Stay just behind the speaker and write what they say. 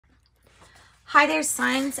Hi there,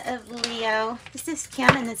 signs of Leo. This is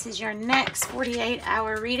Kim, and this is your next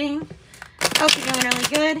 48-hour reading. Hope you're doing really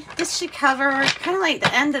good. This should cover kind of like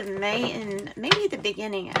the end of May and maybe the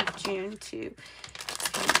beginning of June too.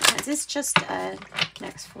 This is just a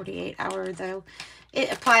next 48-hour, though.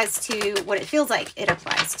 It applies to what it feels like it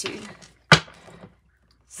applies to.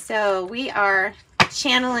 So we are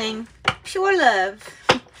channeling pure love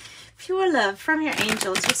from your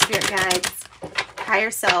angels, your spirit guides,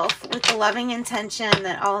 higher self, with the loving intention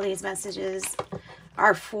that all these messages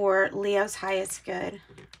are for Leo's highest good.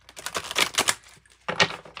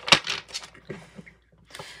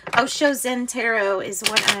 Osho Zen Tarot is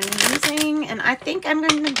what I'm using, and I think I'm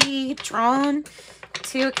going to be drawn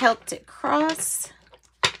to a Celtic cross.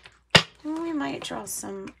 Well, we might draw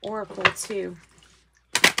some oracle too.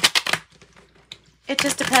 It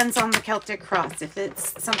just depends on the Celtic cross. If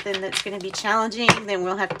it's something that's going to be challenging, then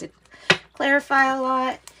we'll have to clarify a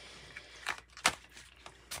lot.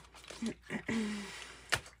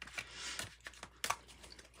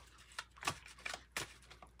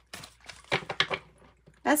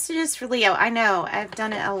 Messages for Leo. I know I've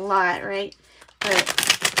done it a lot, right? But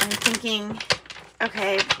I'm thinking,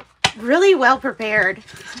 okay, really well prepared.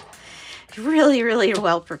 Really, really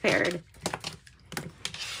well prepared.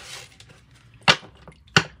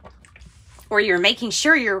 Or you're making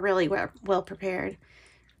sure you're really well prepared.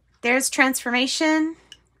 There's transformation,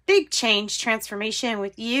 big change, transformation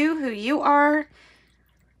with you, who you are.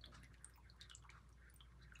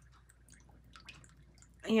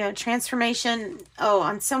 You know, transformation,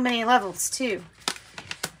 on so many levels too.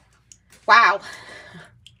 Wow.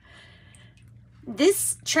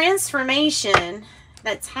 This transformation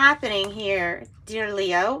that's happening here, dear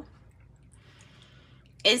Leo,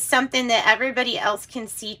 is something that everybody else can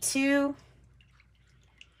see too.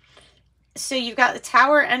 So you've got the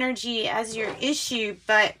Tower energy as your issue,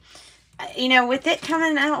 but, you know, with it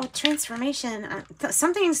coming out with transformation,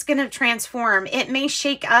 something's going to transform. It may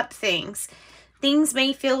shake up things. Things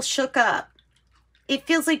may feel shook up. It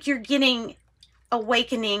feels like you're getting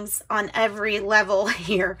awakenings on every level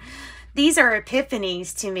here. These are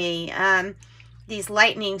epiphanies to me. These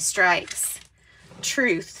lightning strikes.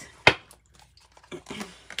 Truth. The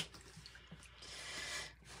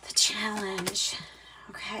challenge.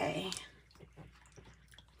 Okay.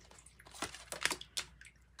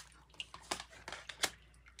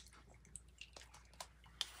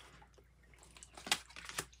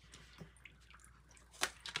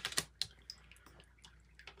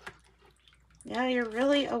 Yeah, you're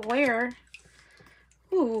really aware.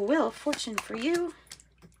 Ooh, Wheel of Fortune for you.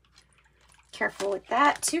 Careful with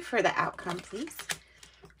that, too, for the outcome, please.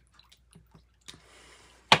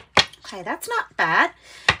 Okay, that's not bad.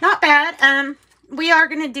 Not bad. We are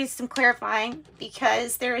going to do some clarifying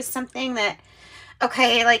because there is something that,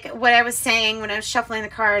 okay, like what I was saying when I was shuffling the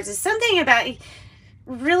cards, is something about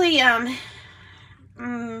really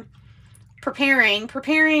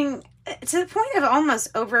preparing to the point of almost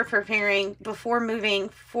over-preparing before moving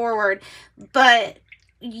forward, but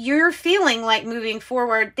you're feeling like moving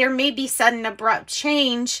forward. There may be sudden abrupt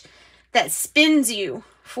change that spins you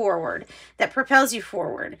forward, that propels you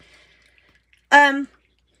forward. There's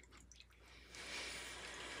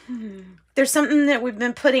something that we've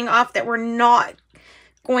been putting off that we're not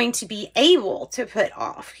going to be able to put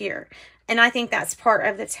off here. And I think that's part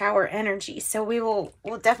of the Tower energy. So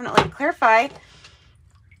we'll definitely clarify.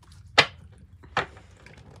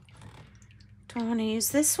 Do I want to use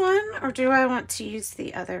this one, or do I want to use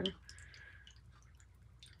the other?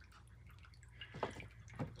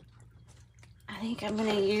 I think I'm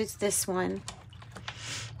going to use this one.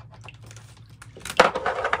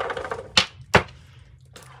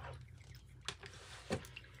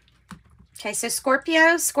 Okay, so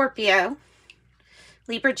Scorpio,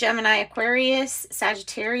 Libra, Gemini, Aquarius,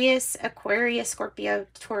 Sagittarius, Aquarius, Scorpio,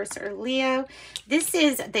 Taurus, or Leo. This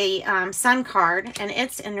is the Sun card, and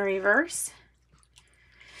it's in reverse.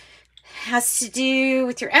 Has to do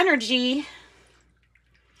with your energy.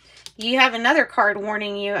 You have another card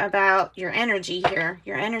warning you about your energy here,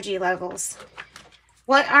 your energy levels.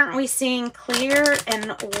 What aren't we seeing clear,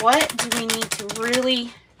 and what do we need to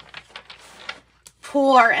really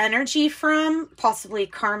pull our energy from? Possibly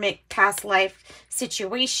karmic past life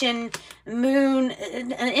situation, moon,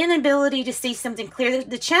 an inability to see something clear.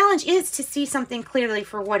 The challenge is to see something clearly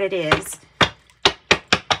for what it is.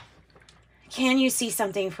 Can you see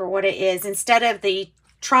something for what it is instead of the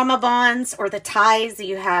trauma bonds or the ties that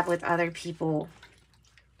you have with other people?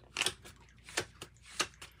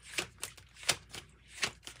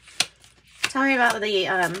 Tell me about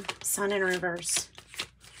the Sun in reverse.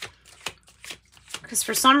 Because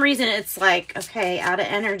for some reason it's like, okay, out of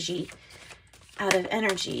energy. out of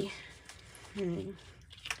energy.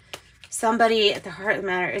 Somebody at the heart of the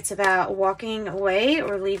matter, it's about walking away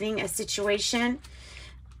or leaving a situation,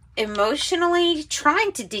 emotionally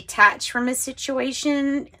trying to detach from a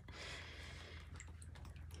situation.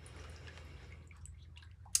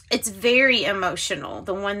 It's very emotional,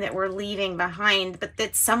 the one that we're leaving behind, but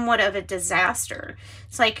that's somewhat of a disaster.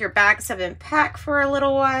 It's like your bags have been packed for a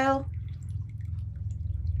little while.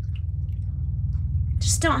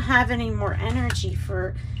 Just don't have any more energy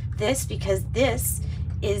for this, because this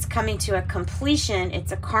is coming to a completion.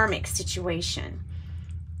 It's a karmic situation.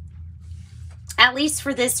 At least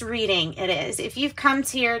for this reading, it is. If you've come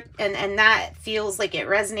to here and that feels like it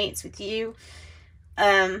resonates with you,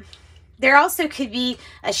 there also could be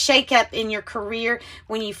a shakeup in your career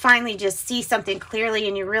when you finally just see something clearly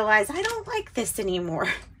and you realize, I don't like this anymore,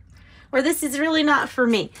 or this is really not for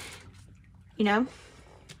me, you know?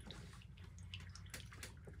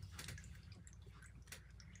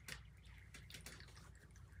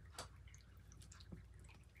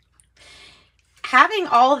 Having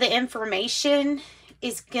all the information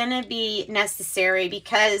is going to be necessary,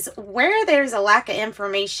 because where there's a lack of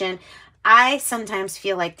information, I sometimes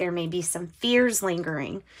feel like there may be some fears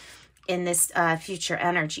lingering in this future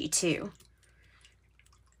energy too.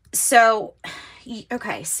 So,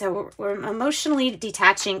 okay, so we're emotionally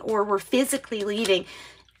detaching, or we're physically leaving.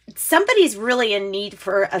 Somebody's really in need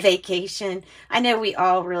for a vacation. I know we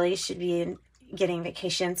all really should be getting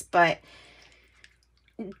vacations, but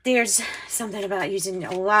there's something about using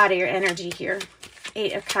a lot of your energy here.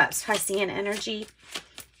 8 of Cups, Piscean energy.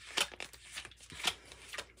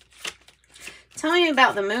 Tell me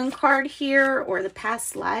about the Moon card here, or the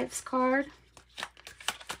past lives card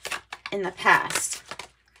in the past.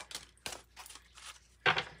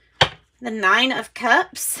 The 9 of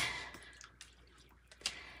Cups.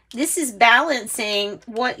 This is balancing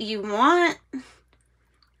what you want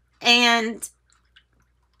and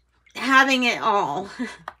having it all.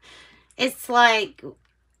 It's like,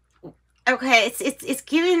 okay, it's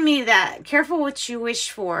giving me that careful what you wish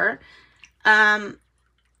for. Some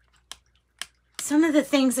of the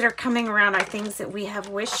things that are coming around are things that we have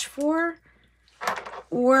wished for,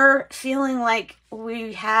 or feeling like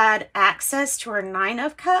we had access to our 9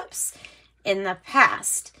 of Cups in the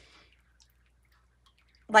past.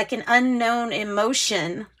 Like an unknown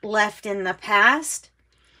emotion left in the past,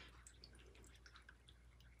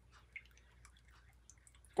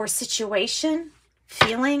 or situation,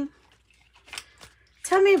 feeling.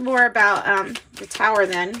 Tell me more about the Tower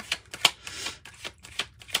then.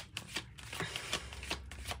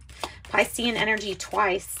 Piscean energy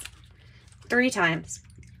twice. 3 times.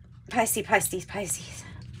 Pisces, Pisces, Pisces.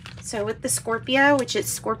 So with the Scorpio, which is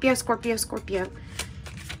Scorpio, Scorpio, Scorpio.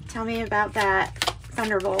 Tell me about that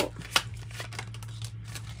Thunderbolt.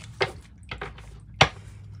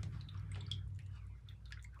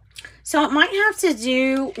 So it might have to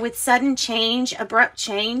do with sudden change, abrupt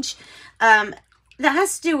change. That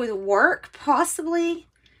has to do with work, possibly.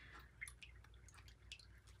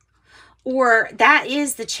 Or that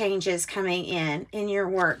is the changes coming in your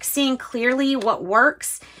work. Seeing clearly what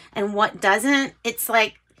works and what doesn't. It's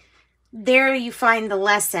like there you find the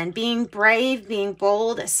lesson. Being brave, being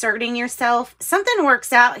bold, asserting yourself. Something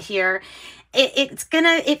works out here.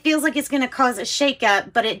 It feels like it's gonna cause a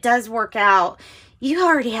shakeup, but it does work out. You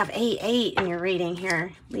already have 8-8 in your reading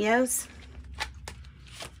here, Leos.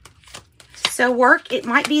 So work, it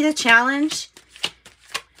might be the challenge.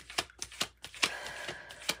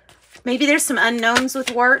 Maybe there's some unknowns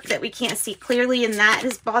with work that we can't see clearly, and that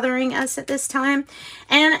is bothering us at this time.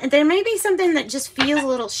 And there may be something that just feels a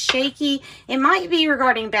little shaky. It might be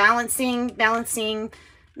regarding balancing, you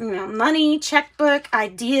know, money, checkbook,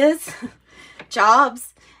 ideas,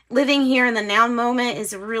 jobs. Living here in the now moment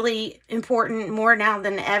is really important, more now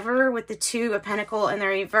than ever, with the 2 of Pentacles and the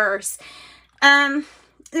reverse.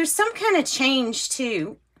 There's some kind of change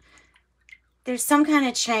too. There's some kind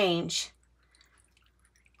of change.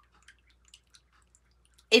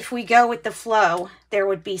 If we go with the flow, there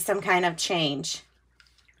would be some kind of change.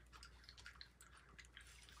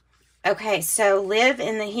 Okay, so live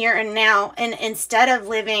in the here and now, and instead of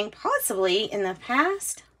living possibly in the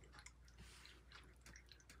past.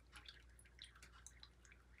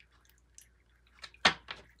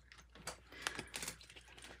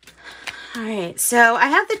 All right, so I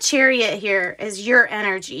have the Chariot here as your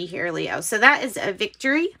energy here, Leo. So that is a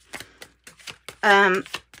victory.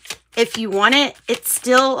 If you want it, it's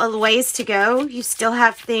still a ways to go. You still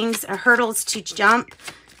have things, hurdles to jump,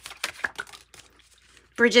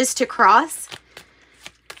 bridges to cross.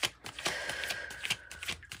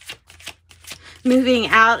 Moving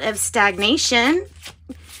out of stagnation,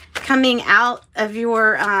 coming out of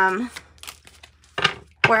your,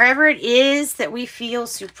 wherever it is that we feel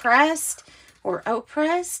suppressed or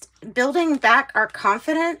oppressed, building back our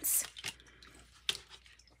confidence.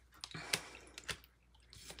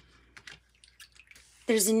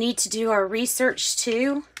 There's a need to do our research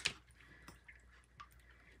too.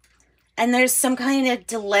 And there's some kind of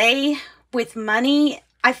delay with money.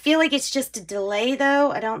 I feel like it's just a delay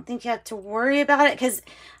though. I don't think you have to worry about it because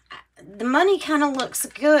the money kind of looks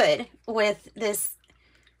good with this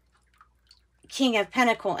King of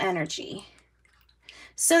Pentacle energy.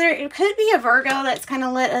 So there could be a Virgo that's kind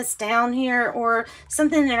of let us down here, or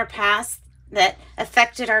something in our past that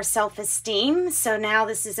affected our self-esteem. So now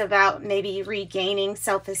this is about maybe regaining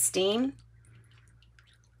self-esteem,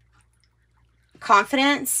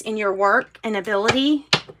 confidence in your work and ability.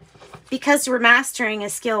 Because we're mastering a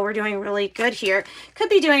skill, we're doing really good here. Could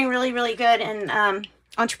be doing really, really good in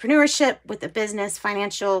entrepreneurship, with a business,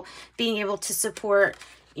 financial, being able to support,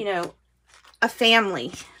 you know, a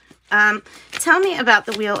family. Tell me about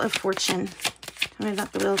the Wheel of Fortune. Tell me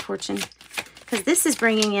about the Wheel of Fortune. Because this is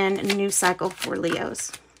bringing in a new cycle for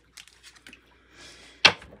Leos.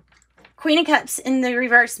 Queen of Cups in the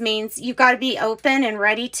reverse means you've got to be open and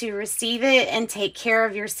ready to receive it and take care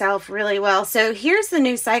of yourself really well. So here's the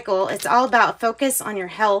new cycle. It's all about focus on your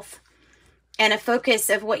health and a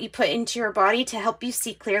focus of what you put into your body to help you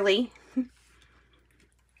see clearly.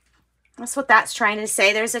 That's what that's trying to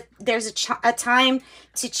say. There's a time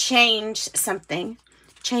to change something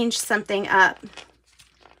up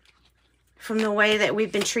from the way that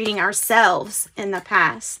we've been treating ourselves in the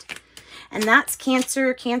past. And that's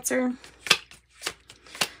Cancer.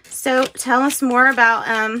 So tell us more about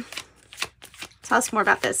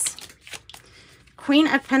this. Queen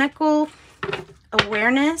of Pentacle,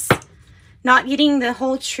 awareness, not getting the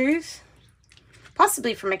whole truth,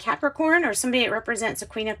 possibly from a Capricorn or somebody that represents a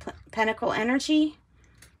Queen of Pentacle energy.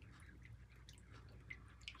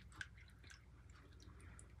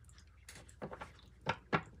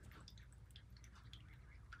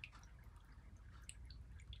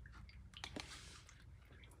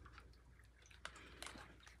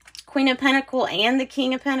 Queen of Pentacle and the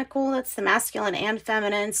King of Pentacle, that's the masculine and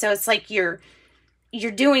feminine. So it's like you're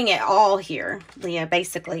doing it all here, Leah,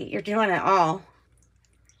 basically. You're doing it all.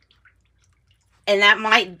 And that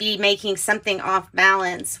might be making something off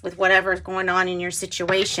balance with whatever's going on in your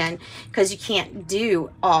situation, because you can't do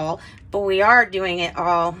all, but we are doing it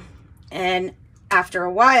all. And after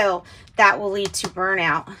a while, that will lead to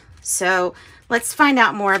burnout. So let's find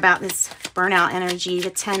out more about this burnout energy. The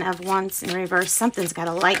 10 of Wands in reverse. Something's got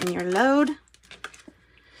to lighten your load.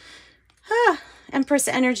 Empress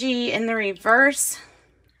energy in the reverse.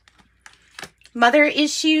 Mother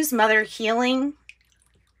issues, mother healing.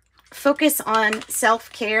 Focus on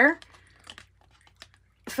self-care.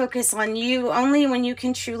 Focus on you. Only when you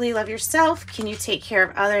can truly love yourself can you take care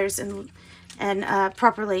of others and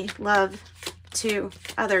properly love to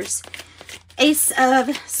others. Ace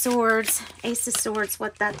of Swords. Ace of Swords.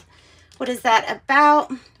 What is that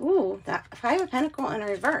about? Ooh, that 5 of Pentacles in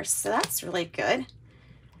reverse. So that's really good.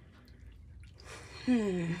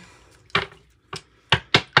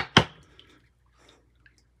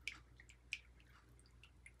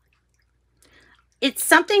 It's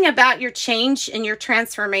something about your change and your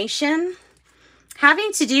transformation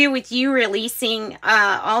having to do with you releasing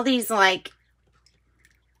all these like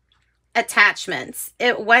attachments,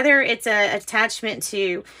 whether it's an attachment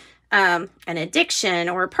to an addiction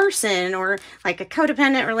or a person or like a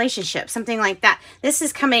codependent relationship, something like that. This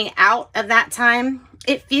is coming out of that time.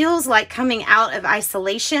 It feels like coming out of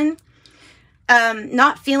isolation,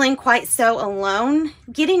 not feeling quite so alone.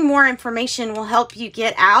 Getting more information will help you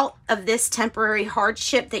get out of this temporary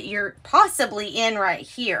hardship that you're possibly in right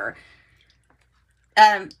here.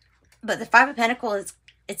 But the 5 of Pentacles,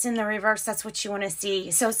 it's in the reverse. That's what you want to see.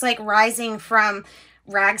 So it's like rising from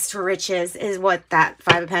rags to riches is what that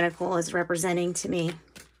 5 of Pentacles is representing to me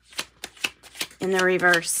in the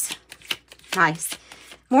reverse. Nice.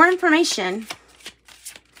 More information.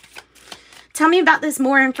 Tell me about this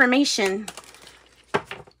more information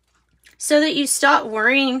so that you stop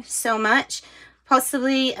worrying so much,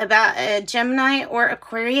 possibly about a Gemini or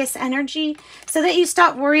Aquarius energy, so that you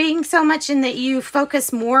stop worrying so much and that you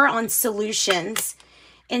focus more on solutions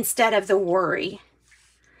instead of the worry.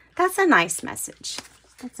 That's a nice message.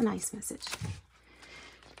 That's a nice message.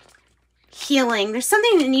 Healing. There's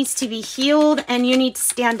something that needs to be healed, and you need to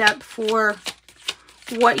stand up for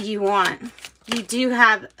what you want. You do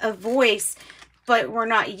have a voice, but we're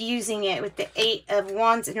not using it. With the 8 of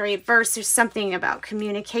Wands in reverse, there's something about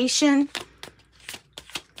communication.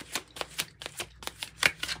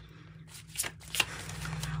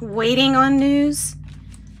 waiting on news,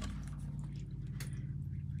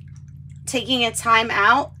 taking a time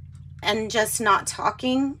out and just not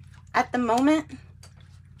talking at the moment.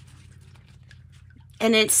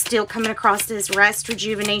 And it's still coming across as rest,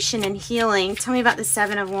 rejuvenation, and healing. Tell me about the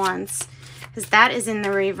Seven of Wands, because that is in the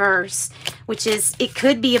reverse, which is, it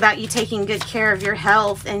could be about you taking good care of your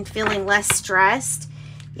health and feeling less stressed.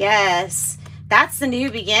 Yes, that's the new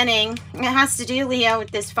beginning. It has to do, Leo, with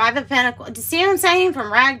this Five of Pentacles. See what I'm saying?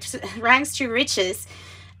 From rags to riches,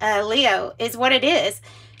 Leo, is what it is.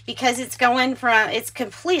 Because it's going from, it's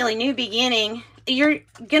completely new beginning. You're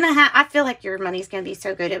gonna have, I feel like your money's gonna be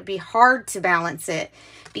so good, it would be hard to balance it,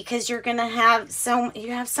 because you're gonna have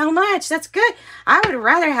you have so much. That's good. I would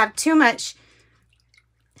rather have too much.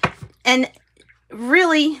 And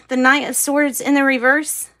really, the Knight of Swords in the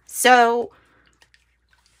reverse. So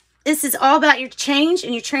this is all about your change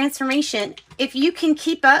and your transformation. If you can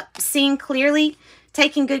keep up seeing clearly,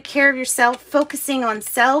 taking good care of yourself, focusing on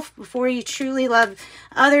self before you truly love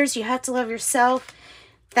others, you have to love yourself.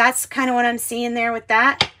 That's kind of what I'm seeing there with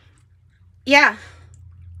that. Yeah.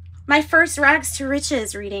 My first rags to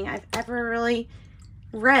riches reading I've ever really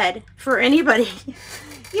read for anybody.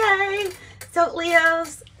 Yay. So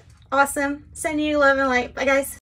Leos, awesome. Sending you love and light. Bye, guys.